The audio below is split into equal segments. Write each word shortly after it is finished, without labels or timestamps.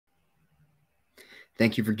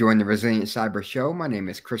Thank you for joining the Resilient Cyber Show. My name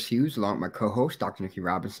is Chris Hughes, along with my co-host, Dr. Nikki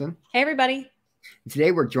Robinson. Hey, everybody. And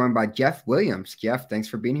today we're joined by Jeff Williams. Jeff, thanks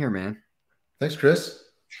for being here, man. Thanks, Chris.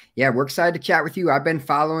 Yeah, we're excited to chat with you. I've been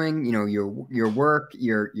following, your work.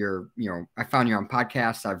 I found you on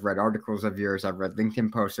podcasts. I've read articles of yours. I've read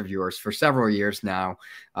LinkedIn posts of yours for several years now.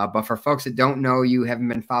 But for folks that don't know you, haven't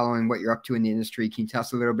been following what you're up to in the industry, can you tell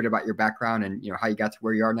us a little bit about your background and how you got to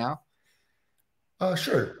where you are now?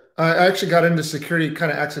 Sure. I actually got into security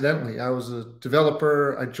kind of accidentally. I was a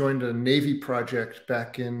developer. I joined a Navy project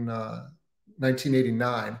back in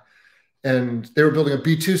 1989, and they were building a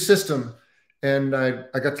B2 system. And I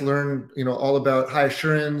got to learn, all about high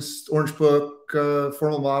assurance, Orange Book,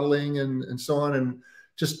 formal modeling, and so on. And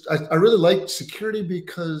just, I really liked security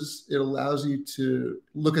because it allows you to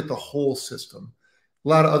look at the whole system. A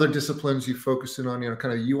lot of other disciplines you focus in on,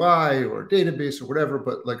 kind of UI or database or whatever,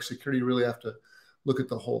 but like security, you really have to look at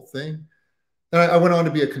the whole thing. And I went on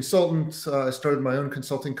to be a consultant. I started my own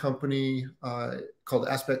consulting company called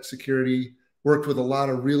AppSec Security, worked with a lot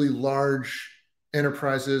of really large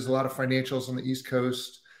enterprises, a lot of financials on the East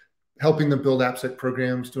Coast, helping them build AppSec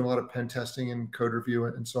programs, doing a lot of pen testing and code review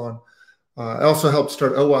and so on. I also helped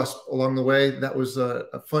start OWASP along the way. That was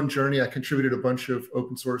a fun journey. I contributed a bunch of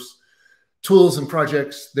open source tools and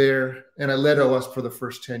projects there, and I led OWASP for the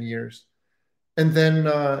first 10 years. And then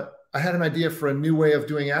I had an idea for a new way of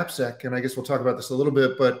doing AppSec, and I guess we'll talk about this a little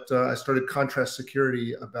bit, but I started Contrast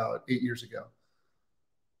Security about 8 years ago.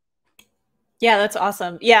 Yeah, that's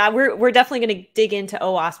awesome. Yeah, we're definitely going to dig into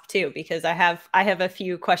OWASP too, because I have a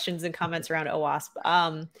few questions and comments around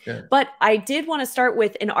OWASP. But I did want to start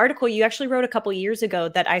with an article you actually wrote a couple years ago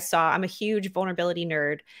that I saw. I'm a huge vulnerability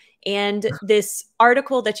nerd, and this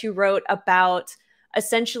article that you wrote about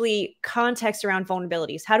essentially context around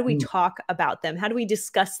vulnerabilities. How do we talk about them? How do we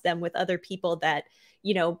discuss them with other people that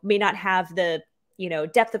may not have the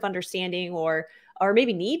depth of understanding or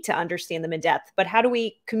maybe need to understand them in depth, but how do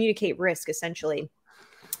we communicate risk essentially?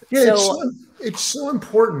 Yeah, it's so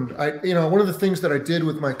important. One of the things that I did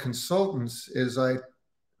with my consultants is I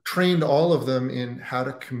trained all of them in how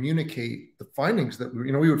to communicate the findings that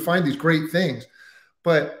we would find these great things.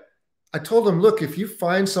 But I told them, look, if you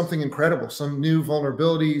find something incredible, some new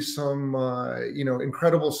vulnerability, some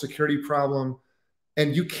incredible security problem,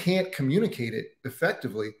 and you can't communicate it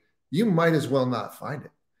effectively, you might as well not find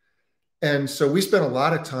it. And so we spent a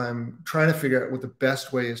lot of time trying to figure out what the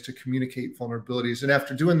best way is to communicate vulnerabilities. And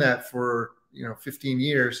after doing that for 15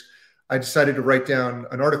 years, I decided to write down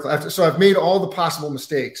an article. So I've made all the possible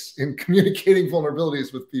mistakes in communicating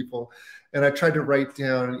vulnerabilities with people, and I tried to write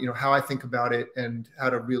down how I think about it and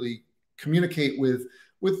how to really communicate with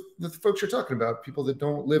the folks you're talking about, people that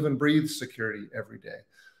don't live and breathe security every day.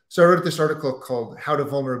 So I wrote this article called How to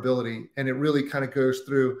Vulnerability, and it really kind of goes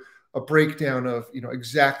through a breakdown of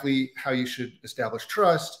exactly how you should establish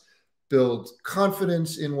trust, build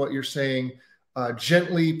confidence in what you're saying,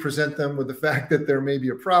 gently present them with the fact that there may be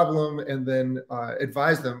a problem, and then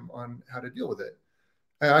advise them on how to deal with it.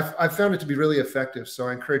 I found it to be really effective. So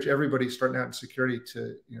I encourage everybody starting out in security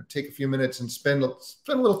to take a few minutes and spend a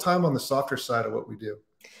little time on the softer side of what we do.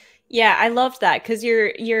 Yeah, I loved that because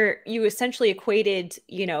you essentially equated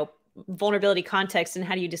vulnerability context and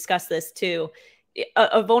how do you discuss this to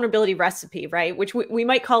a vulnerability recipe, right? Which we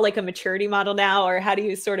might call like a maturity model now, or how do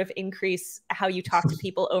you sort of increase how you talk to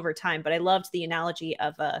people over time? But I loved the analogy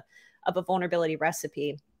of a vulnerability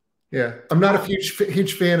recipe. Yeah, I'm not a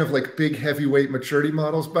huge fan of like big heavyweight maturity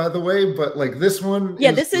models, by the way, but like this one,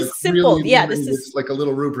 this is simple. Really, yeah, this is like a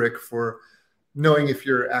little rubric for knowing if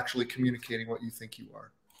you're actually communicating what you think you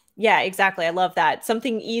are. Yeah, exactly. I love that.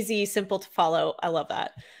 Something easy, simple to follow. I love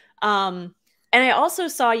that. And I also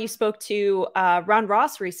saw you spoke to Ron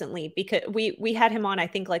Ross recently, because we had him on, I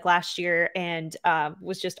think, like last year, and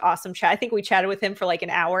was just awesome chat. I think we chatted with him for like an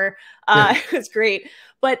hour. It was great.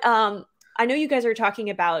 But I know you guys are talking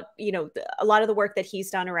about, a lot of the work that he's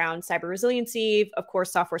done around cyber resiliency, of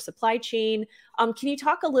course, software supply chain. Can you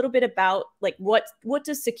talk a little bit about like what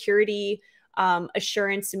does security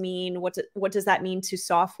assurance mean? What does that mean to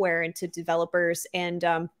software and to developers,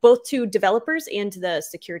 and both to developers and to the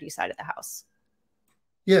security side of the house?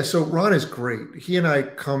 Yeah, so Ron is great. He and I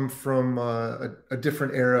come from a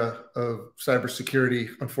different era of cybersecurity,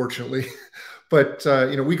 unfortunately. But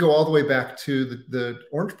we go all the way back to the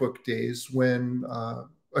Orange Book days when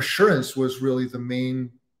assurance was really the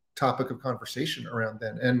main topic of conversation around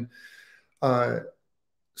then. And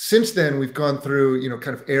since then, we've gone through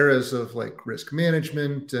kind of eras of like risk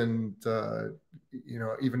management and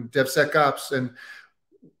even DevSecOps, and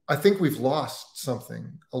I think we've lost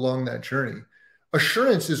something along that journey.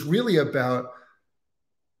 Assurance is really about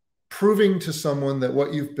proving to someone that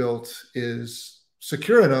what you've built is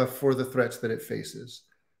secure enough for the threats that it faces.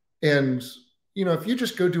 And, if you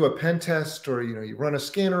just go do a pen test, or, you run a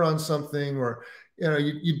scanner on something, or,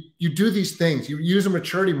 you do these things, you use a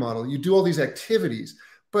maturity model, you do all these activities,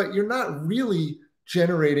 but you're not really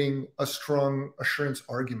generating a strong assurance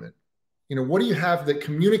argument. What do you have that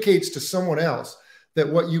communicates to someone else that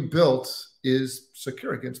what you built is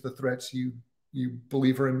secure against the threats you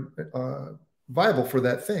believe are viable for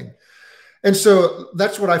that thing? And so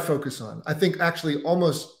that's what I focus on. I think actually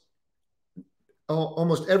almost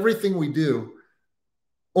everything we do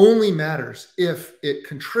only matters if it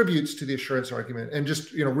contributes to the assurance argument. And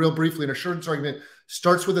just, real briefly, an assurance argument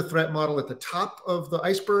starts with a threat model at the top of the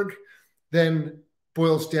iceberg, then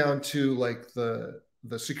boils down to like the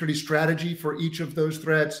security strategy for each of those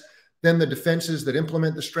threats, then the defenses that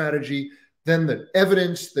implement the strategy, then the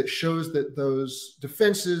evidence that shows that those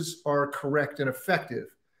defenses are correct and effective.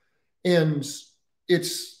 And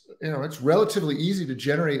it's relatively easy to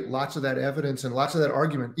generate lots of that evidence and lots of that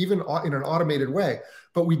argument, even in an automated way,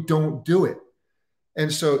 but we don't do it.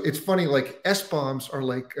 And so it's funny, like SBOMs are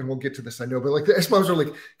like, and we'll get to this, I know, but like the SBOMs are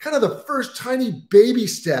like kind of the first tiny baby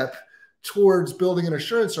step towards building an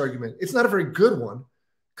assurance argument. It's not a very good one,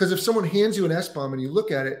 because if someone hands you an SBOM and you look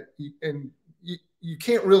at it and you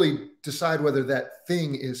can't really decide whether that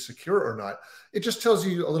thing is secure or not. It just tells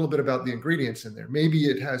you a little bit about the ingredients in there. Maybe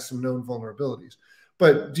it has some known vulnerabilities.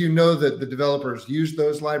 But do you know that the developers use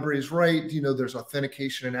those libraries right? Do you know there's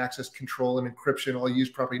authentication and access control and encryption all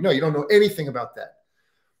used properly? No, you don't know anything about that.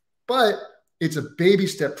 But it's a baby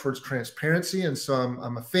step towards transparency. And so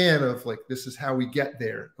I'm a fan of like, this is how we get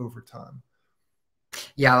there over time.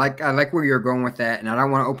 Yeah, I like where you're going with that, and I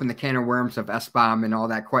don't want to open the can of worms of SBOM and all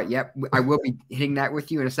that quite yet. I will be hitting that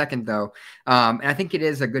with you in a second, though, and I think it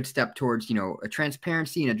is a good step towards a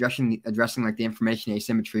transparency and addressing like the information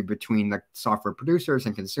asymmetry between the software producers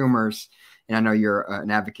and consumers. And I know you're an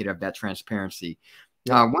advocate of that transparency.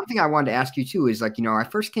 One thing I wanted to ask you too is I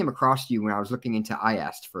first came across you when I was looking into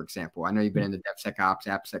IAST, for example. I know you've been in the DevSecOps,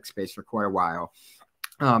 AppSec space for quite a while.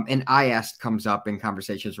 And IAST comes up in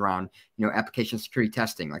conversations around, application security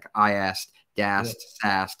testing, like IAST, DAST,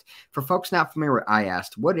 SAST. For folks not familiar with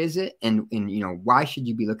IAST, what is it, and why should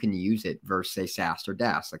you be looking to use it versus say SAST or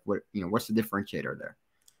DAST? Like what's the differentiator there?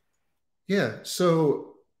 Yeah.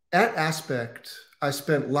 So at Aspect, I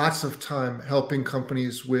spent lots of time helping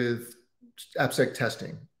companies with AppSec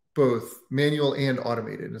testing, both manual and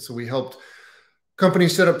automated. And so we helped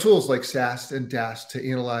companies set up tools like SAST and DAST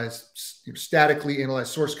to statically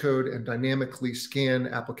analyze source code and dynamically scan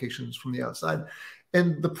applications from the outside.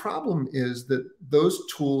 And the problem is that those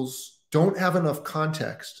tools don't have enough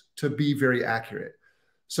context to be very accurate.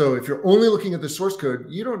 So if you're only looking at the source code,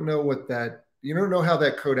 you don't know how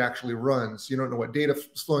that code actually runs. You don't know what data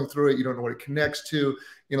is flowing through it. You don't know what it connects to.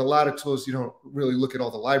 In a lot of tools, you don't really look at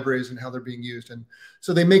all the libraries and how they're being used. And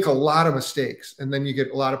so they make a lot of mistakes. And then you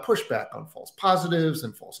get a lot of pushback on false positives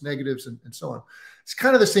and false negatives and so on. It's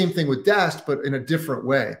kind of the same thing with DAST, but in a different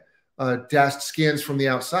way. DAST scans from the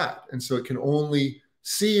outside. And so it can only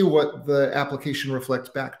see what the application reflects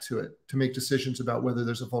back to it to make decisions about whether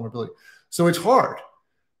there's a vulnerability. So it's hard.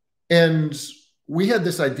 And we had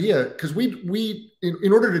this idea because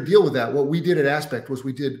in order to deal with that, what we did at Aspect was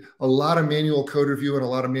we did a lot of manual code review and a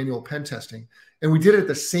lot of manual pen testing, and we did it at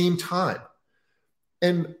the same time.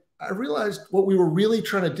 And I realized what we were really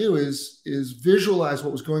trying to do is visualize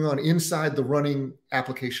what was going on inside the running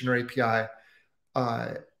application or API,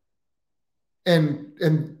 and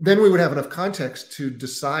then we would have enough context to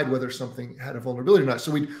decide whether something had a vulnerability or not.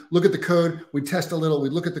 So we'd look at the code, we'd test a little,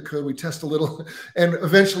 we'd look at the code, we'd test a little, and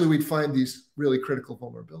eventually we'd find these really critical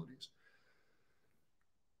vulnerabilities.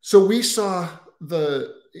 So we saw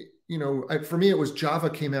for me, it was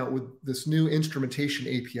Java came out with this new instrumentation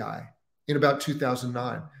API in about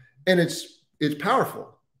 2009. And it's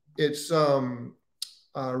powerful. It's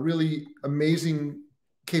a really amazing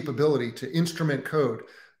capability to instrument code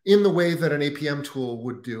in the way that an APM tool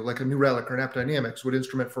would do, like a New Relic or an AppDynamics would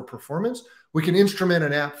instrument for performance. We can instrument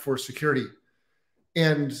an app for security.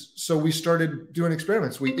 And so we started doing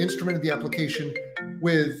experiments. We instrumented the application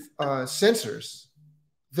with sensors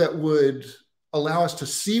that would allow us to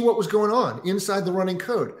see what was going on inside the running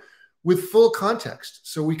code with full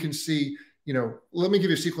context. So we can see, let me give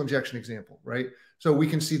you a SQL injection example, right? So we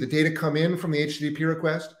can see the data come in from the HTTP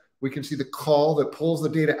request. We can see the call that pulls the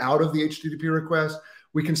data out of the HTTP request.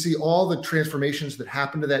 We can see all the transformations that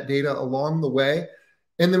happen to that data along the way.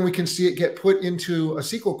 And then we can see it get put into a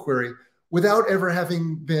SQL query without ever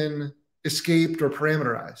having been escaped or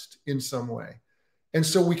parameterized in some way. And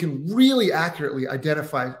so we can really accurately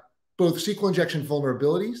identify both SQL injection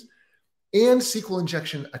vulnerabilities and SQL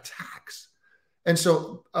injection attacks. And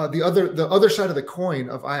so the other side of the coin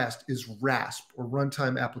of IAST is RASP, or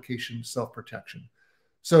runtime application self-protection.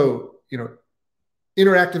 So,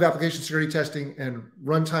 interactive application security testing and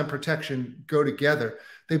runtime protection go together.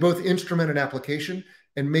 They both instrument an application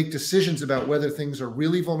and make decisions about whether things are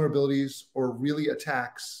really vulnerabilities or really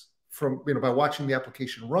attacks from, by watching the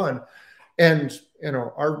application run. And,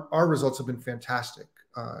 our results have been fantastic.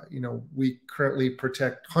 We currently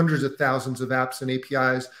protect hundreds of thousands of apps and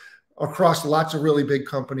APIs across lots of really big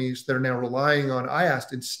companies that are now relying on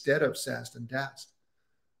IAST instead of SAST and DAST.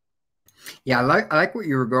 Yeah, I like what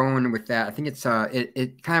you were going with that. I think it's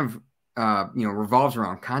it kind of revolves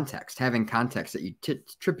around context, having context that you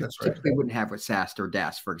typically wouldn't have with SAST or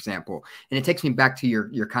DAST, for example. And it takes me back to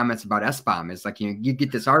your comments about SBOM. Is like, you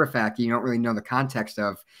get this artifact, you don't really know the context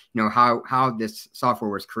of, how this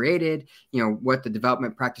software was created, what the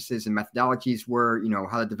development practices and methodologies were,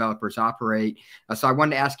 how the developers operate. So I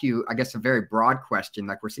wanted to ask you, I guess, a very broad question.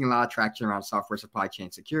 Like, we're seeing a lot of traction around software supply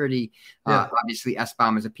chain security. Obviously,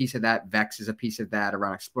 SBOM is a piece of that. VEX is a piece of that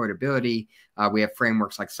around exploitability. We have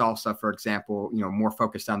frameworks like Salsa, for example, more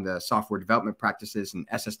focused on the software development practices, and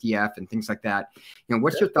SSDF and things like that.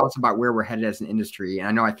 What's your thoughts about where we're headed as an industry? And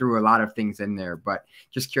I know I threw a lot of things in there, but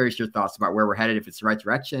just curious your thoughts about where we're headed, if it's the right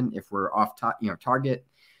direction, if we're off target.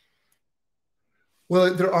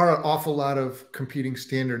 Well, there are an awful lot of competing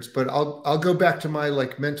standards, but I'll go back to my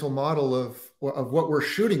mental model of what we're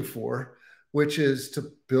shooting for, which is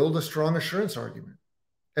to build a strong assurance argument.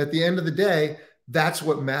 At the end of the day, that's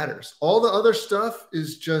what matters. All the other stuff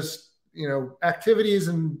is just, activities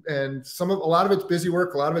and a lot of it's busy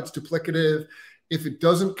work, a lot of it's duplicative. If it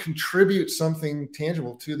doesn't contribute something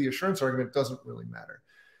tangible to the assurance argument, it doesn't really matter.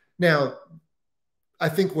 Now, I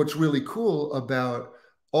think what's really cool about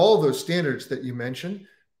all those standards that you mentioned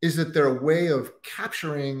is that they're a way of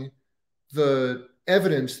capturing the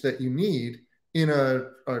evidence that you need in a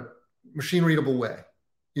machine readable way.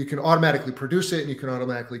 You can automatically produce it and you can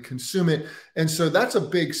automatically consume it. And so that's a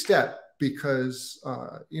big step, because,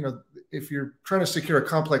 if you're trying to secure a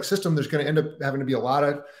complex system, there's going to end up having to be a lot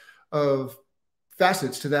of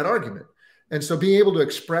facets to that argument. And so being able to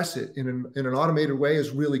express it in an automated way is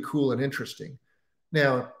really cool and interesting.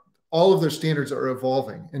 Now, all of those standards are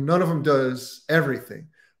evolving and none of them does everything.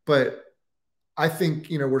 But I think,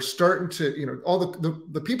 we're starting to, all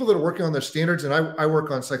the people that are working on those standards, and I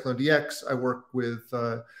work on Cyclone DX, I work with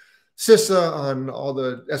CISA on all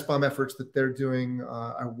the SBOM efforts that they're doing.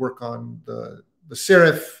 I work on the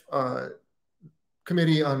SERIF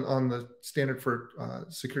committee on the standard for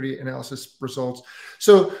security analysis results.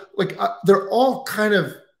 So they're all kind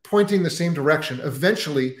of pointing the same direction.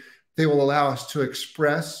 Eventually, they will allow us to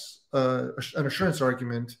express an assurance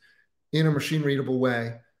argument in a machine readable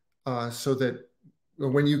way, so that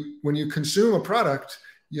when you consume a product,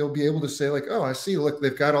 you'll be able to say oh, I see, look,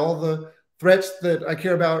 they've got all the threats that I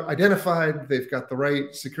care about identified. They've got the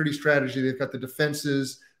right security strategy. They've got the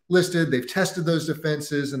defenses listed. They've tested those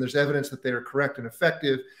defenses, and there's evidence that they are correct and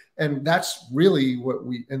effective. And that's really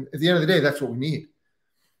and at the end of the day, that's what we need.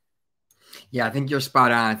 Yeah, I think you're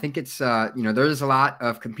spot on. I think it's, there's a lot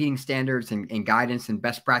of competing standards and guidance and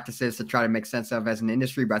best practices to try to make sense of as an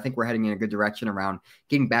industry, but I think we're heading in a good direction around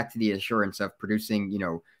getting back to the assurance of producing,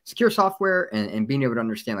 secure software and being able to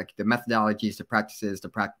understand the methodologies, the practices,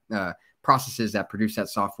 the processes that produce that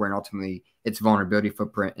software, and ultimately its vulnerability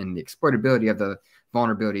footprint and the exploitability of the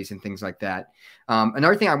vulnerabilities and things like that.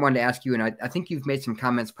 Another thing I wanted to ask you, and I think you've made some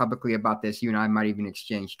comments publicly about this, you and I might even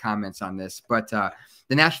exchange comments on this, but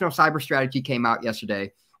the National Cyber Strategy came out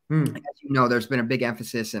yesterday. As you know, there's been a big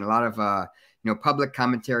emphasis and a lot of public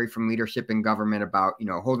commentary from leadership and government about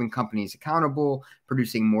holding companies accountable,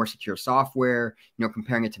 producing more secure software,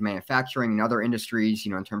 comparing it to manufacturing and other industries,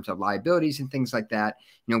 in terms of liabilities and things like that.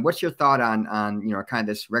 What's your thought on kind of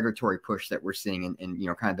this regulatory push that we're seeing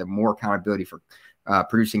and kind of the more accountability for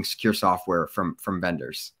producing secure software from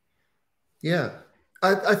vendors? Yeah,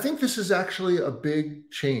 I think this is actually a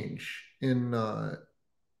big change in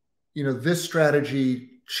this strategy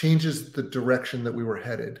changes the direction that we were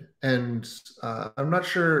headed. And I'm not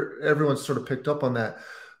sure everyone's sort of picked up on that,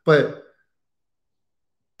 but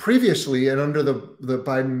previously and under the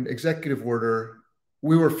Biden executive order,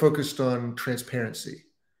 we were focused on transparency.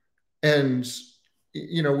 And,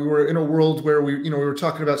 we were in a world where we were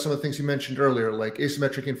talking about some of the things you mentioned earlier, like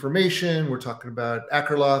asymmetric information. We're talking about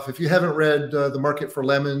Akerlof. If you haven't read The Market for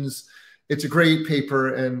Lemons, it's a great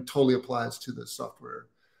paper and totally applies to the software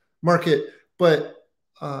market. But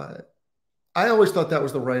I always thought that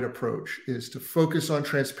was the right approach, is to focus on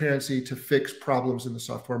transparency to fix problems in the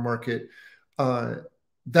software market.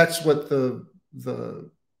 That's what the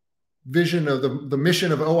vision of the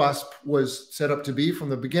mission of OWASP was set up to be from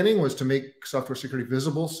the beginning was to make software security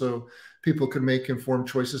visible so people could make informed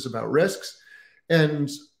choices about risks. And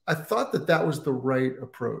I thought that that was the right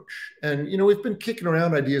approach. And, you know, we've been kicking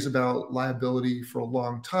around ideas about liability for a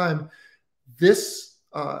long time. This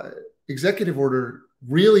executive order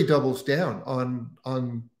really doubles down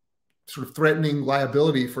on sort of threatening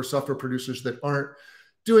liability for software producers that aren't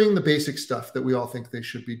doing the basic stuff that we all think they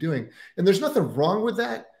should be doing. And there's nothing wrong with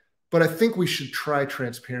that, but I think we should try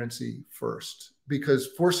transparency first, because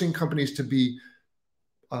forcing companies to be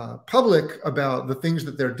public about the things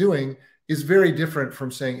that they're doing is very different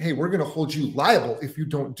from saying, hey, we're going to hold you liable if you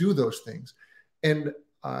don't do those things. And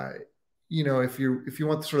you know, if you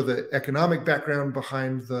want sort of the economic background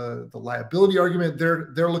behind the liability argument,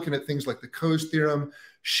 they're looking at things like the Coase theorem,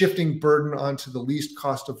 shifting burden onto the least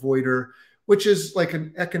cost avoider, which is like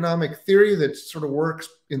an economic theory that sort of works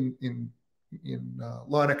in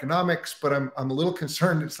law and economics. But I'm a little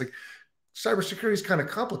concerned. It's like cybersecurity is kind of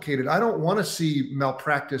complicated. I don't want to see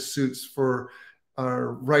malpractice suits for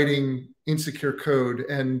writing insecure code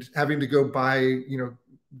and having to go buy, you know,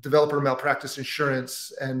 developer malpractice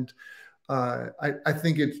insurance. And I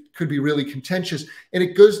think it could be really contentious, and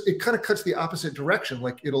it kind of cuts the opposite direction.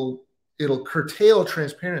 Like it'll curtail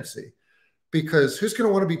transparency, because who's going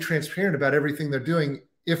to want to be transparent about everything they're doing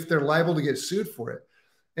if they're liable to get sued for it?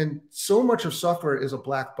 And so much of software is a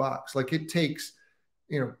black box. Like it takes,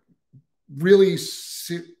 you know, really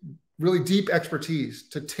deep expertise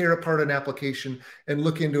to tear apart an application and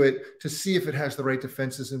look into it to see if it has the right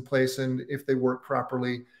defenses in place and if they work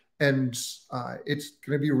properly. And it's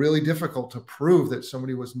going to be really difficult to prove that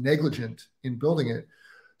somebody was negligent in building it.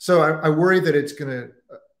 So I worry that it's going to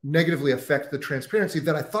negatively affect the transparency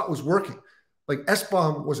that I thought was working. Like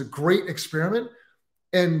SBOM was a great experiment,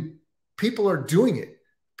 and people are doing it.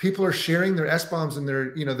 People are sharing their SBOMs, and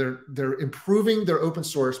they're improving their open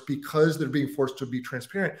source because they're being forced to be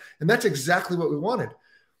transparent. And that's exactly what we wanted.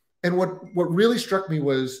 And what really struck me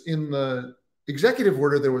was in the executive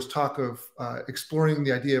order, there was talk of exploring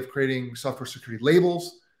the idea of creating software security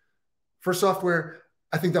labels for software.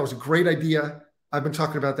 I think that was a great idea. I've been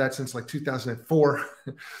talking about that since like 2004.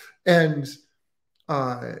 And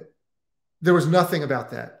there was nothing about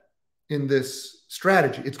that in this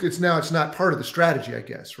strategy. It's not part of the strategy, I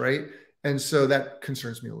guess, right? And so that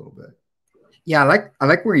concerns me a little bit. Yeah, I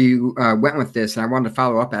like where you went with this, and I wanted to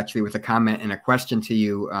follow up actually with a comment and a question to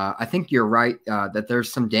you. I think you're right that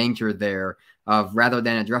there's some danger there of, rather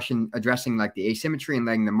than addressing like the asymmetry and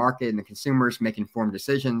letting the market and the consumers make informed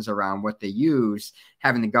decisions around what they use,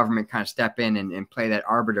 having the government kind of step in and play that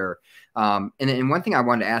arbiter. And one thing I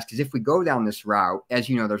wanted to ask is, if we go down this route, as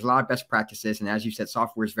you know, there's a lot of best practices, and as you said,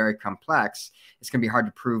 software is very complex. It's going to be hard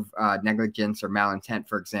to prove negligence or malintent,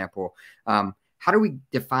 for example. How do we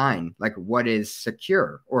define like what is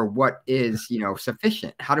secure or what is, you know,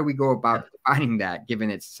 sufficient? How do we go about defining that, given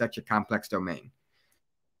it's such a complex domain?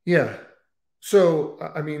 Yeah. So,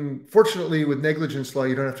 I mean, fortunately with negligence law,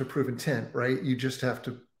 you don't have to prove intent, right? You just have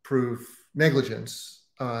to prove negligence.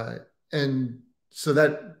 And so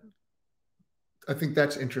that, I think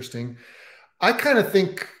that's interesting. I kind of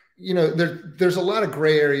think, you know, there's a lot of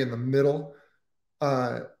gray area in the middle,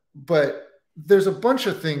 but there's a bunch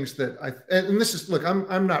of things that and this is, look,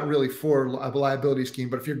 I'm not really for a liability scheme,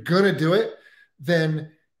 but if you're going to do it,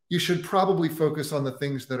 then you should probably focus on the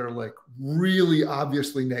things that are like really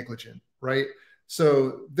obviously negligent, right?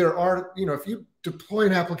 So there are, you know, if you deploy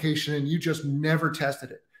an application and you just never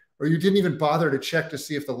tested it, or you didn't even bother to check to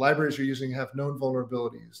see if the libraries you're using have known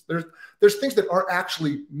vulnerabilities, there's things that are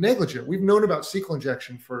actually negligent. We've known about SQL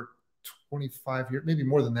injection for 25 years, maybe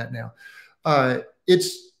more than that now.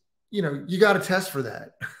 You know, you got to test for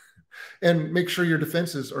that and make sure your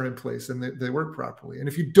defenses are in place and they work properly. And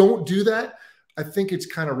if you don't do that, I think it's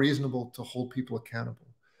kind of reasonable to hold people accountable.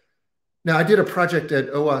 Now, I did a project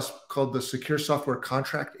at OWASP called the Secure Software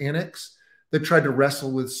Contract Annex that tried to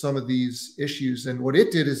wrestle with some of these issues. And what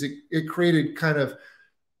it did is it created kind of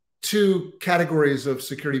two categories of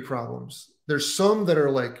security problems. There's some that are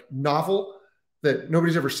like novel that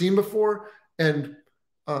nobody's ever seen before. And,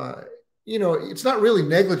 you know, it's not really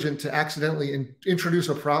negligent to accidentally introduce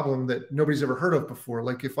a problem that nobody's ever heard of before.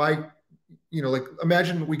 Like if I, you know, like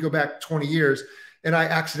imagine we go back 20 years and I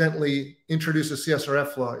accidentally introduce a CSRF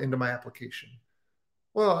flaw into my application.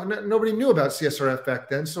 Well, nobody knew about CSRF back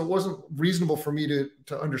then, so it wasn't reasonable for me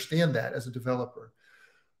to understand that as a developer.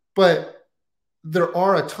 But there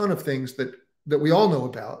are a ton of things that we all know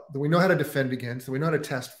about, that we know how to defend against, that we know how to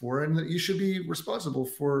test for, and that you should be responsible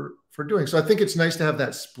for doing. So I think it's nice to have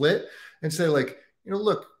that split and say, like, you know,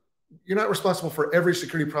 look, you're not responsible for every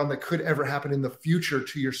security problem that could ever happen in the future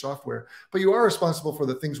to your software, but you are responsible for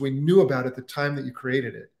the things we knew about at the time that you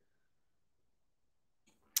created it.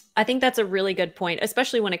 I think that's a really good point,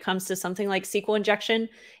 especially when it comes to something like SQL injection.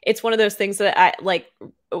 It's one of those things that I like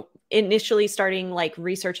initially starting like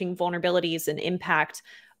researching vulnerabilities and impact.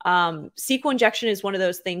 SQL injection is one of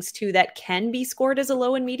those things too that can be scored as a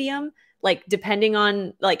low and medium, like depending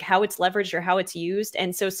on like how it's leveraged or how it's used.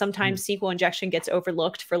 And so sometimes SQL injection gets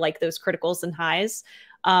overlooked for like those criticals and highs,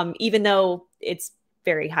 even though it's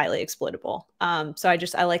very highly exploitable. So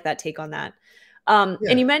I like that take on that.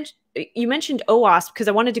 And you mentioned OWASP, because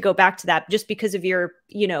I wanted to go back to that just because of your,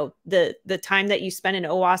 the time that you spent in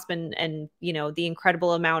OWASP and the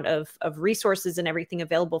incredible amount of resources and everything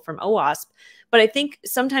available from OWASP. But I think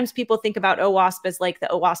sometimes people think about OWASP as like the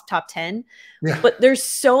OWASP top 10, but there's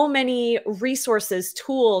so many resources,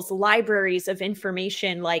 tools, libraries of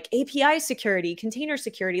information, like API security, container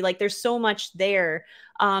security, like there's so much there.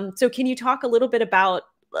 So can you talk a little bit about,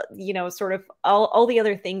 sort of all the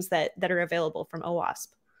other things that are available from OWASP?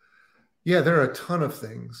 Yeah, there are a ton of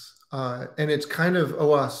things. And it's kind of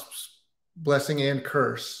OWASP's blessing and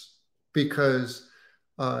curse, because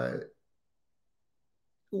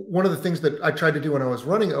one of the things that I tried to do when I was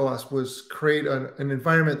running OWASP was create an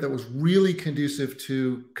environment that was really conducive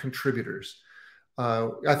to contributors.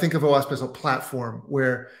 I think of OWASP as a platform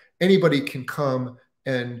where anybody can come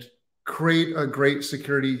and create a great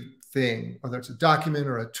security thing, whether it's a document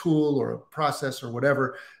or a tool or a process or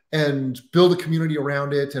whatever, and build a community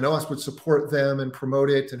around it. And OWASP would support them and promote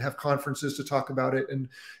it and have conferences to talk about it. And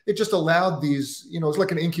it just allowed these, it's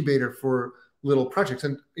like an incubator for little projects.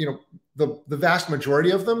 And, the vast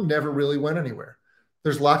majority of them never really went anywhere.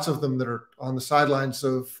 There's lots of them that are on the sidelines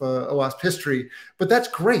of OWASP history, but that's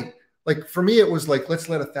great. Like for me, it was like, let's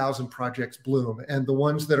let 1,000 projects bloom. And the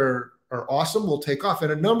ones that are awesome will take off.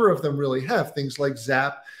 And a number of them really have, things like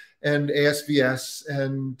ZAP and ASVS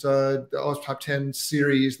and the OWASP Top 10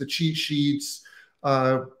 series, the cheat sheets.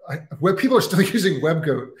 Where people are still using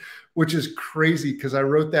WebGoat, which is crazy because I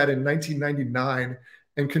wrote that in 1999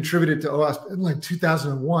 and contributed to OWASP in like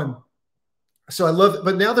 2001. So I love it.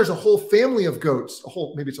 But now there's a whole family of goats,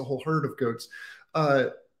 maybe it's a whole herd of goats.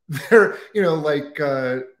 They're, like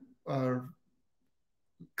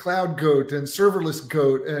Cloud Goat and Serverless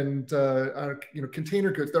Goat and,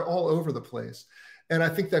 Container Goats. They're all over the place. And I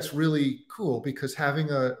think that's really cool because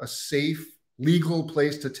having a safe, legal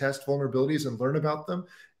place to test vulnerabilities and learn about them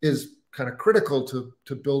is kind of critical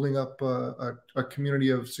to building up a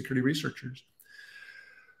community of security researchers.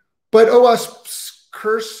 But OWASP's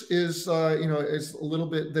curse is, is a little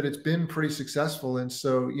bit that it's been pretty successful. And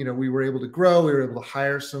so, we were able to grow, we were able to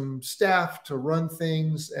hire some staff to run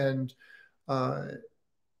things, and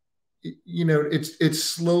it's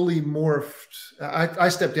slowly morphed. I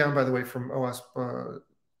stepped down, by the way, from OWASP,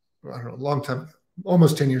 I don't know, a long time,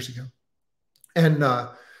 almost 10 years ago. And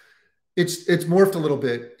it's morphed a little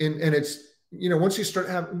bit. And it's, once you start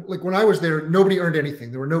having, like when I was there, nobody earned anything.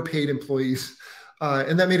 There were no paid employees.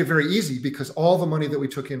 And that made it very easy because all the money that we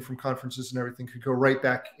took in from conferences and everything could go right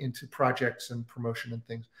back into projects and promotion and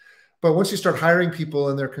things. But once you start hiring people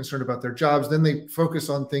and they're concerned about their jobs, then they focus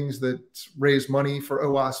on things that raise money for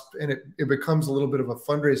OWASP, and it becomes a little bit of a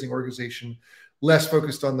fundraising organization, less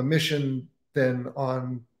focused on the mission than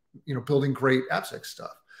on building great AppSec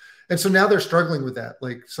stuff. And so now they're struggling with that.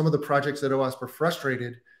 Like some of the projects at OWASP are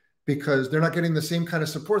frustrated because they're not getting the same kind of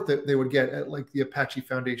support that they would get at like the Apache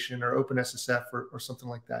Foundation or OpenSSF or something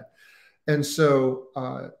like that. And so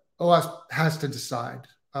OWASP has to decide.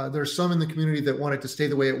 There's some in the community that want it to stay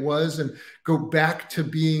the way it was and go back to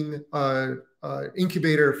being an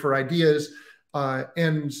incubator for ideas.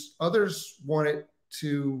 And others want it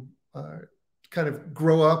to kind of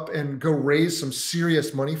grow up and go raise some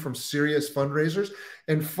serious money from serious fundraisers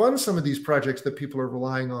and fund some of these projects that people are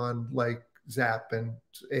relying on, like ZAP and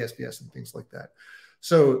ASVS and things like that.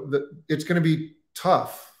 So it's going to be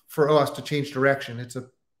tough for OWASP to change direction. It's a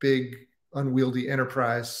big, unwieldy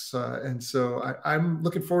enterprise. And so I'm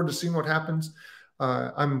looking forward to seeing what happens.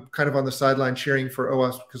 I'm kind of on the sideline cheering for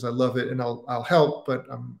OWASP because I love it and I'll help, but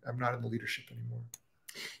I'm not in the leadership anymore.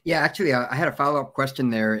 Yeah, actually, I had a follow-up question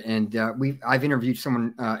there, and I've interviewed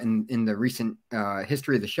someone in the recent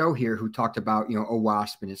history of the show here who talked about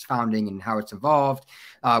OWASP and its founding and how it's evolved.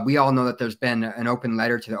 We all know that there's been an open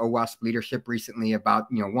letter to the OWASP leadership recently about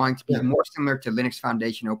wanting to be more similar to Linux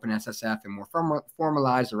Foundation, OpenSSF, and more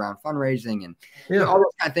formalized around fundraising and all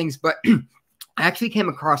those kind of things. But I actually came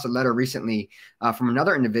across a letter recently from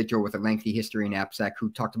another individual with a lengthy history in AppSec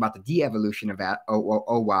who talked about the de-evolution of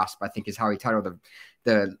OWASP, I think is how he titled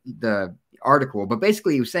the article, but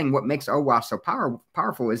basically he was saying what makes OWASP so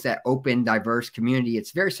powerful is that open, diverse community.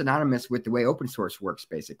 It's very synonymous with the way open source works,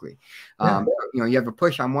 basically. You know, you have a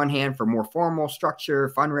push on one hand for more formal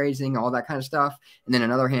structure, fundraising, all that kind of stuff, and then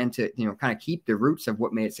another hand to, you know, kind of keep the roots of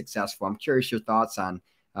what made it successful. I'm curious your thoughts on,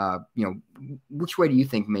 you know, which way do you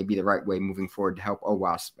think may be the right way moving forward to help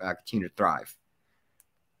OWASP continue to thrive?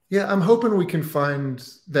 Yeah, I'm hoping we can find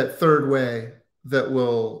that third way that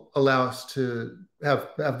will allow us to have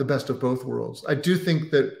the best of both worlds. I do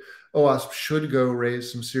think that OWASP should go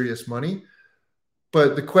raise some serious money,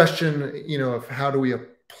 but the question, you know, of how do we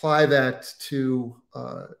apply that to,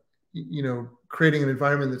 you know, creating an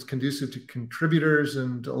environment that's conducive to contributors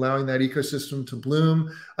and allowing that ecosystem to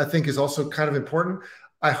bloom, I think is also kind of important.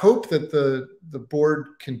 I hope that the board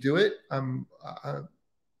can do it. I've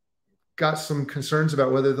got some concerns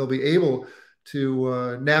about whether they'll be able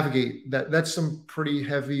to navigate that. That's some pretty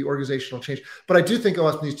heavy organizational change. But I do think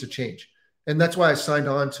OWASP needs to change. And that's why I signed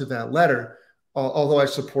on to that letter, although I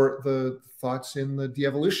support the thoughts in the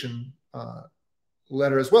de-evolution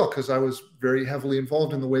letter as well, because I was very heavily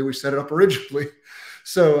involved in the way we set it up originally.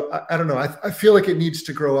 So I don't know. I feel like it needs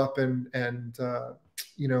to grow up and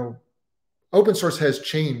you know, open source has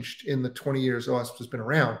changed in the 20 years OWASP has been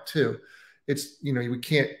around too. It's, you know,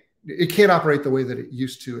 it can't operate the way that it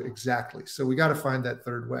used to exactly. So we got to find that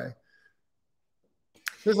third way.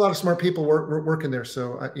 There's a lot of smart people working there.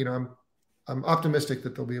 So, you know, I'm optimistic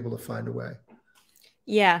that they'll be able to find a way.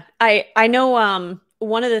 Yeah, I know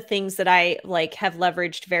one of the things that I have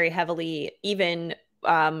leveraged very heavily even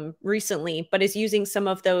recently, but is using some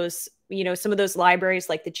of those, you know, some of those libraries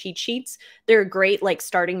like the cheat sheets. They're a great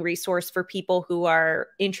starting resource for people who are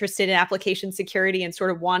interested in application security and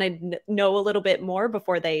sort of want to know a little bit more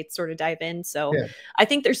before they sort of dive in. So yeah. I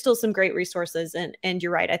think there's still some great resources, and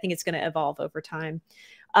you're right. I think it's going to evolve over time.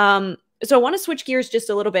 So I want to switch gears just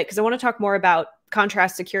a little bit because I want to talk more about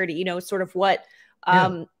contrast security, you know, sort of what,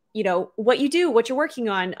 you know, what you do, what you're working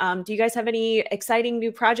on. Do you guys have any exciting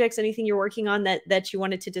new projects, anything you're working on that you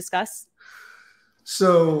wanted to discuss?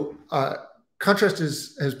 So contrast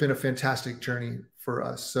has been a fantastic journey for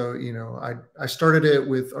us. So, you know, I started it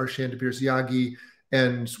with Arshan Dabir-Zyagi,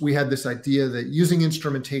 and we had this idea that using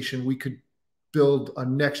instrumentation, we could build a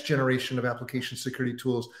next generation of application security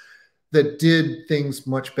tools that did things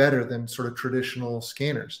much better than sort of traditional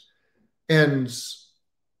scanners. And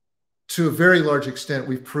to a very large extent,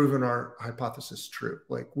 we've proven our hypothesis true.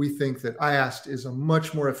 Like, we think that IAST is a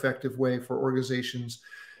much more effective way for organizations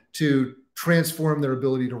to transform their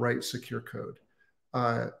ability to write secure code.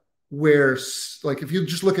 Where, like, if you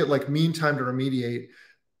just look at like mean time to remediate,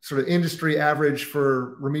 sort of industry average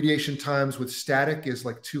for remediation times with static is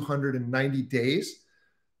like 290 days.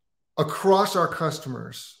 Across our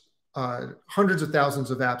customers, hundreds of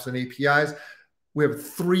thousands of apps and APIs, we have a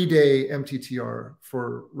 3-day MTTR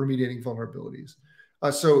for remediating vulnerabilities.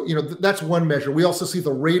 So, you know, that's one measure. We also see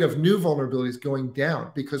the rate of new vulnerabilities going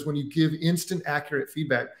down, because when you give instant accurate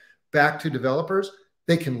feedback back to developers,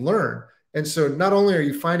 they can learn. And so not only are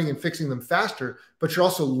you finding and fixing them faster, but you're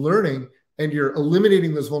also learning and you're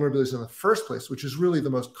eliminating those vulnerabilities in the first place, which is really the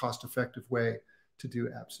most cost-effective way to do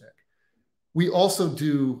AppSec. We also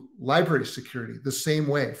do library security the same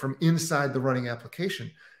way from inside the running application.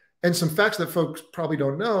 And some facts that folks probably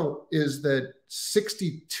don't know is that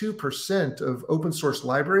 62% of open source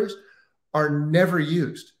libraries are never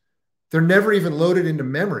used. They're never even loaded into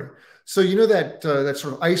memory. So, you know, that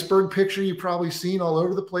sort of iceberg picture you've probably seen all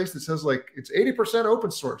over the place that says like it's 80%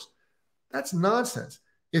 open source. That's nonsense.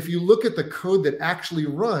 If you look at the code that actually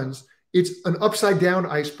runs, it's an upside down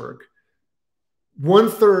iceberg.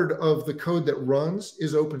 1/3 of the code that runs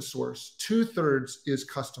is open source. 2/3 is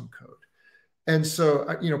custom code. And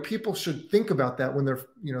so, you know, people should think about that when they're,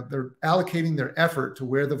 you know, they're allocating their effort to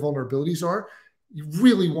where the vulnerabilities are. You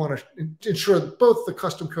really want to ensure both the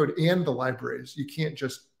custom code and the libraries. You can't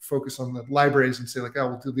just focus on the libraries and say like, oh,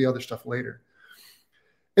 we'll do the other stuff later.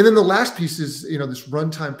 And then the last piece is, you know, this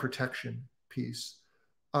runtime protection piece.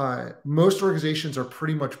 Most organizations are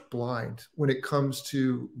pretty much blind when it comes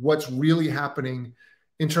to what's really happening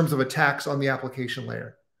in terms of attacks on the application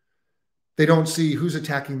layer. They don't see who's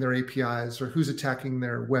attacking their APIs or who's attacking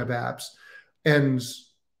their web apps. And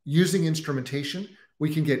using instrumentation,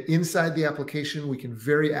 we can get inside the application. We can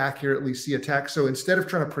very accurately see attacks. So instead of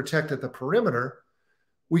trying to protect at the perimeter,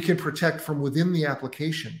 we can protect from within the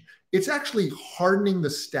application. It's actually hardening the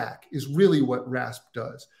stack is really what RASP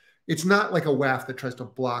does. It's not like a WAF that tries to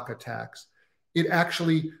block attacks. It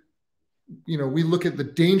actually, you know, we look at the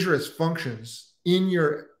dangerous functions in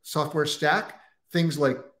your software stack, things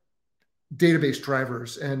like database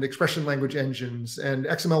drivers and expression language engines and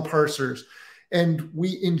XML parsers. And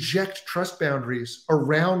we inject trust boundaries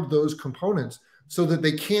around those components so that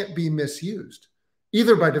they can't be misused,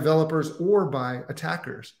 either by developers or by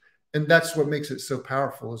attackers. And that's what makes it so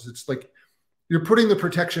powerful, is it's like you're putting the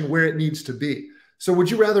protection where it needs to be. So would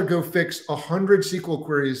you rather go fix 100 SQL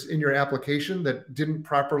queries in your application that didn't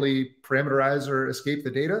properly parameterize or escape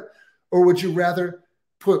the data? Or would you rather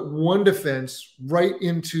put one defense right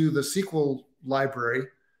into the SQL library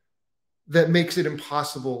that makes it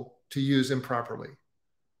impossible to use improperly?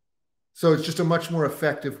 So it's just a much more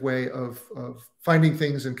effective way of finding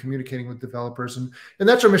things and communicating with developers. And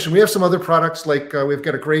that's our mission. We have some other products, like we've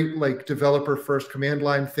got a great like developer first command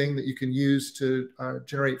line thing that you can use to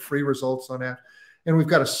generate free results on that. And we've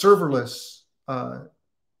got a serverless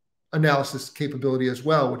analysis capability as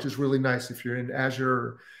well, which is really nice if you're in Azure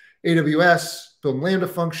or AWS, building Lambda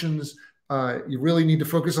functions. You really need to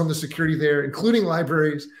focus on the security there, including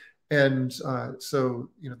libraries. And so,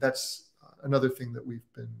 that's another thing that we've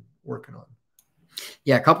been working on.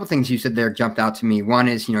 Yeah, a couple of things you said there jumped out to me. One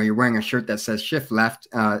is, you're wearing a shirt that says shift left,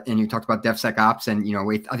 and you talked about DevSecOps, and,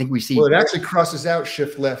 I think we see. Well, it actually crosses out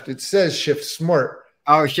shift left. It says shift smart.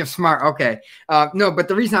 Oh, shift smart. Okay. No, but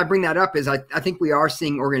the reason I bring that up is I think we are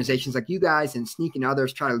seeing organizations like you guys and Sneak and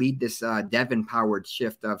others try to lead this dev-empowered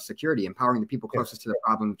shift of security, empowering the people closest to the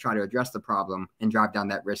problem to try to address the problem and drive down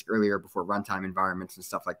that risk earlier before runtime environments and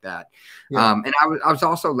stuff like that. Yeah. And I was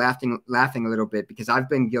also laughing a little bit because I've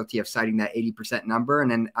been guilty of citing that 80% number. And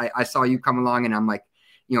then I saw you come along and I'm like,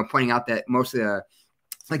 pointing out that most of the,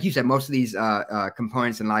 like you said, most of these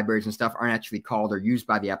components and libraries and stuff aren't actually called or used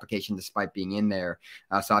by the application despite being in there.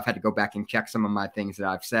 So I've had to go back and check some of my things that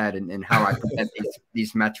I've said and how I present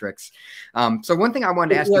these metrics. So one thing I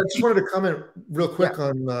wanted to ask you. I just wanted to comment real quick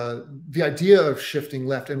on the idea of shifting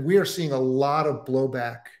left. And we are seeing a lot of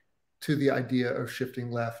blowback to the idea of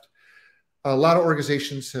shifting left. A lot of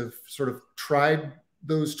organizations have sort of tried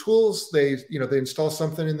those tools. They install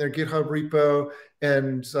something in their GitHub repo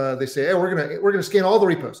and they say, hey, we're gonna scan all the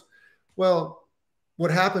repos. Well,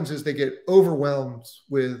 what happens is they get overwhelmed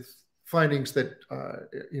with findings that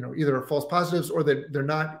either are false positives or that they're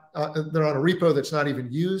on a repo that's not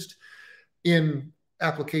even used in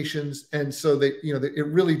applications, and so it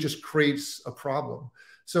really just creates a problem.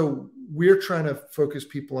 So we're trying to focus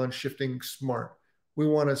people on shifting smart. We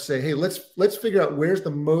want to say, hey, let's figure out where's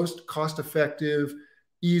the most cost-effective,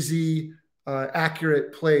 easy,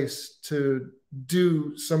 accurate place to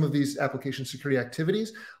do some of these application security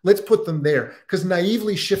activities. Let's put them there, because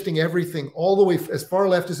naively shifting everything all the way as far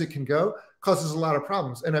left as it can go causes a lot of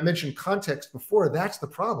problems. And I mentioned context before. That's the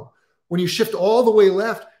problem. When you shift all the way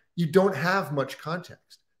left, you don't have much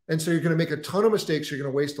context. And so you're going to make a ton of mistakes. You're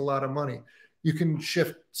going to waste a lot of money. You can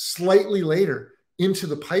shift slightly later into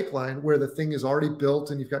the pipeline where the thing is already built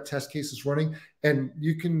and you've got test cases running. And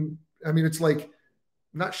you can, it's like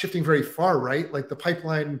not shifting very far, right? Like the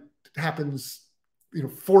pipeline happens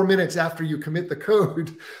 4 minutes after you commit the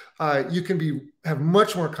code. You can have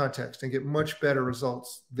much more context and get much better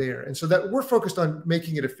results there. And so that we're focused on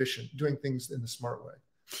making it efficient, doing things in the smart way.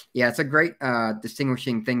 Yeah, it's a great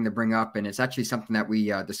distinguishing thing to bring up. And it's actually something that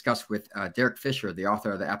we discussed with Derek Fisher, the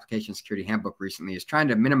author of the Application Security Handbook recently, is trying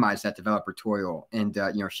to minimize that developer toil and,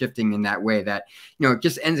 shifting in that way that,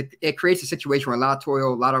 it creates a situation where a lot of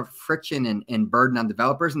toil, a lot of friction and burden on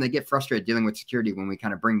developers, and they get frustrated dealing with security when we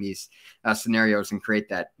kind of bring these scenarios and create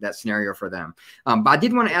that scenario for them. But I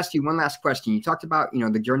did want to ask you one last question. You talked about,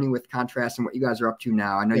 the journey with Contrast and what you guys are up to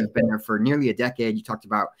now. I know you've been there for nearly a decade. You talked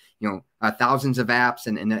about, thousands of apps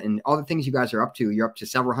and all the things you guys are up to. You're up to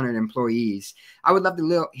several hundred employees. I would love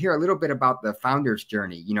to hear a little bit about the founder's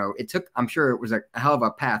journey. I'm sure it was a hell of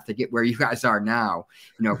a path to get where you guys are now.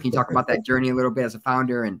 Can you talk about that journey a little bit as a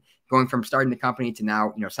founder and going from starting the company to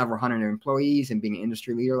now, several hundred employees and being an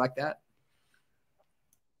industry leader like that?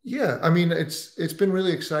 Yeah, it's been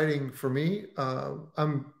really exciting for me.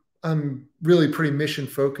 I'm really pretty mission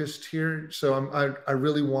focused here. So I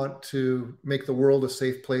really want to make the world a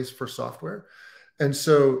safe place for software. And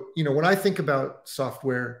so, when I think about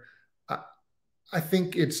software, I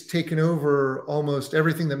think it's taken over almost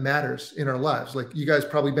everything that matters in our lives. Like you guys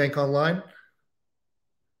probably bank online.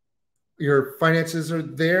 Your finances are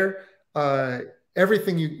there.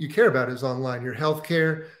 Everything you care about is online. Your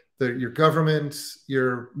healthcare, your government,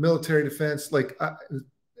 your military defense,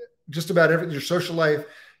 just about everything, your social life.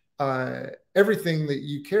 Everything that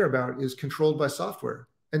you care about is controlled by software.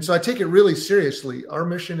 And so I take it really seriously. Our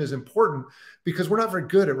mission is important because we're not very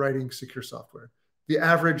good at writing secure software. The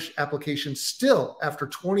average application still, after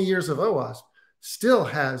 20 years of OWASP, still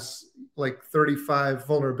has like 35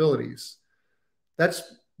 vulnerabilities. That's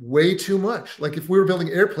way too much. Like if we were building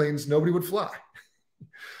airplanes, nobody would fly.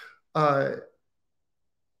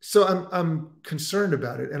 So I'm concerned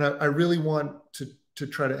about it, and I really want to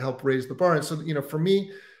try to help raise the bar. And so, you know, for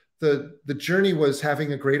me, the journey was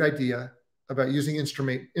having a great idea about using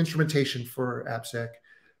instrumentation for AppSec,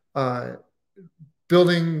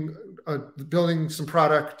 building some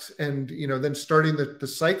product, and, you know, then starting the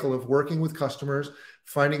cycle of working with customers,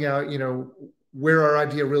 finding out, you know, where our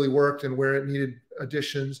idea really worked and where it needed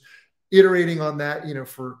additions, iterating on that, you know,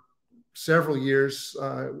 for several years,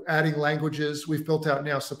 adding languages. We've built out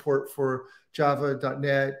now support for Java,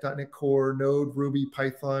 .NET, .NET Core, Node, Ruby,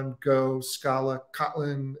 Python, Go, Scala,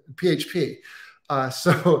 Kotlin, PHP.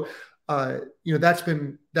 You know, that's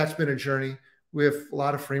been a journey. We have a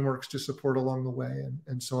lot of frameworks to support along the way,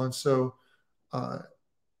 and so on. So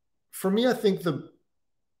for me, I think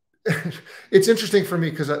it's interesting for me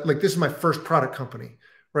because like this is my first product company.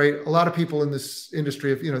 Right. A lot of people in this industry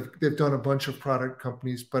have, you know, they've done a bunch of product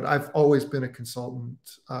companies, but I've always been a consultant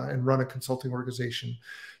and run a consulting organization.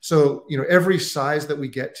 So, you know, every size that we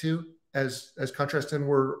get to as contrast, and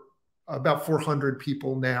we're about 400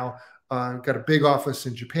 people now, got a big office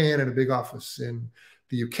in Japan and a big office in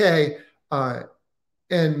the UK.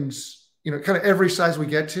 And, you know, kind of every size we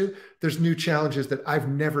get to, there's new challenges that I've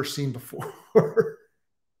never seen before.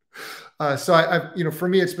 So you know, for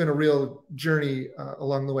me, it's been a real journey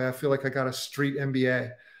along the way. I feel like I got a street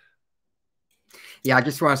MBA. Yeah, I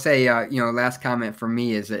just want to say, you know, last comment from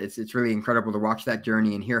me is that it's really incredible to watch that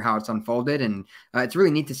journey and hear how it's unfolded. And it's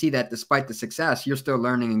really neat to see that despite the success, you're still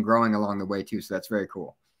learning and growing along the way too. So that's very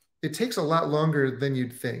cool. It takes a lot longer than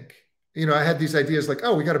you'd think. You know, I had these ideas like,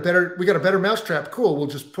 oh, we got a better mousetrap. Cool. We'll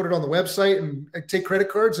just put it on the website and take credit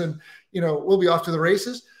cards and, you know, we'll be off to the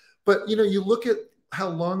races. But, you know, you look at how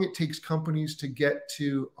long it takes companies to get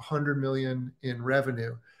to 100 million in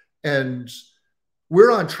revenue. And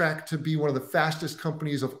we're on track to be one of the fastest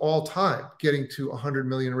companies of all time getting to 100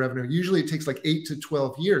 million in revenue. Usually it takes like 8 to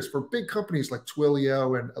 12 years for big companies like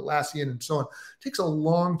Twilio and Atlassian and so on. It takes a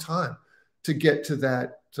long time to get to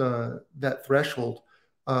that threshold.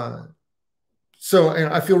 So,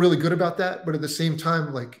 and I feel really good about that, but at the same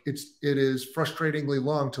time, like it is frustratingly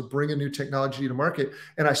long to bring a new technology to market.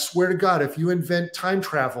 And I swear to God, if you invent time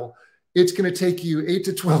travel, it's going to take you 8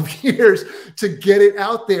 to 12 years to get it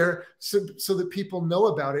out there so that people know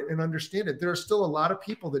about it and understand it. There are still a lot of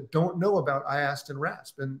people that don't know about IAST and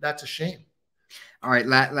RASP, and that's a shame. All right,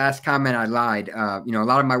 last comment. I lied. You know, a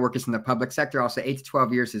lot of my work is in the public sector. I'll say 8 to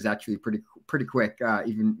 12 years is actually pretty quick.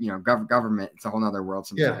 Even, you know, government, it's a whole nother world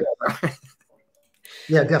sometimes. Yeah.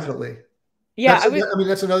 Yeah, definitely. Yeah, I mean,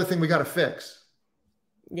 that's another thing we got to fix.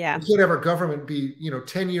 Yeah, we can't have our government be, you know,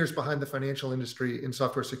 10 years behind the financial industry in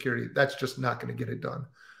software security. That's just not going to get it done.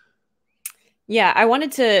 Yeah, I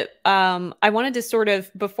wanted to sort of,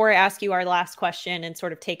 before I ask you our last question and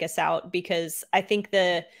sort of take us out, because I think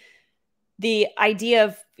the idea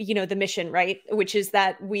of, you know, the mission, right, which is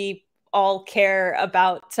that we all care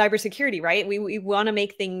about cybersecurity, right? We want to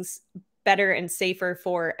make things better and safer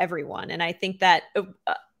for everyone. And I think that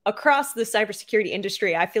across the cybersecurity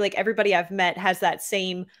industry, I feel like everybody I've met has that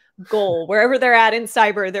same goal. Wherever they're at in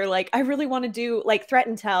cyber, they're like, I really want to do like threat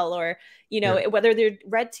intel, or, you know, whether they're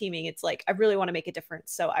red teaming, it's like, I really want to make a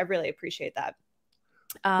difference. So I really appreciate that.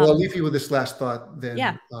 Well, I'll leave you with this last thought then.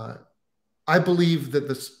 Yeah. I believe that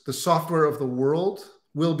the software of the world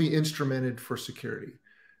will be instrumented for security.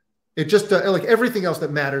 It just like everything else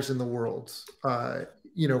that matters in the world,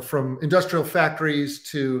 you know, from industrial factories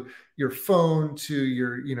to your phone to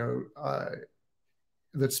your, you know,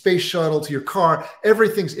 the space shuttle to your car,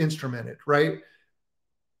 everything's instrumented, right?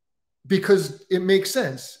 Because it makes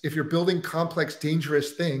sense. If you're building complex,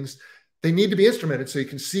 dangerous things, they need to be instrumented so you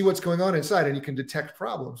can see what's going on inside and you can detect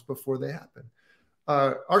problems before they happen.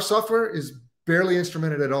 Our software is barely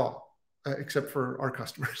instrumented at all, except for our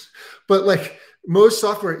customers. But like most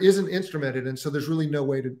software isn't instrumented. And so there's really no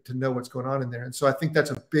way to know what's going on in there. And so I think that's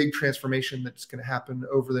a big transformation that's going to happen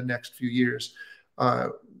over the next few years.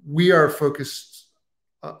 We are focused,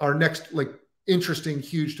 our next like interesting,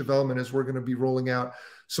 huge development is we're going to be rolling out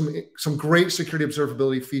some great security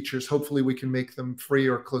observability features. Hopefully we can make them free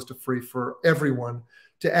or close to free for everyone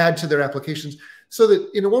to add to their applications so that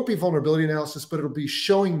it won't be vulnerability analysis, but it'll be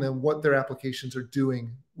showing them what their applications are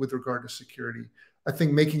doing with regard to security. I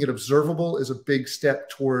think making it observable is a big step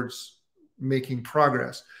towards making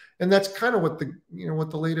progress. And that's kind of what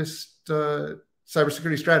the latest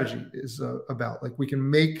cybersecurity strategy is about. Like we can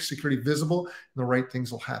make security visible and the right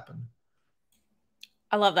things will happen.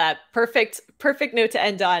 I love that. Perfect note to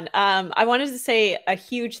end on. I wanted to say a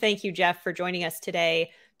huge thank you, Jeff, for joining us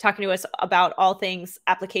today, talking to us about all things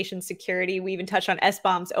application security. We even touched on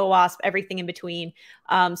SBOMs, OWASP, everything in between.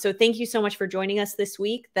 So thank you so much for joining us this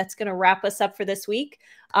week. That's going to wrap us up for this week.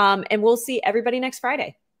 And we'll see everybody next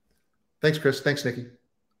Friday. Thanks, Chris. Thanks, Nikki.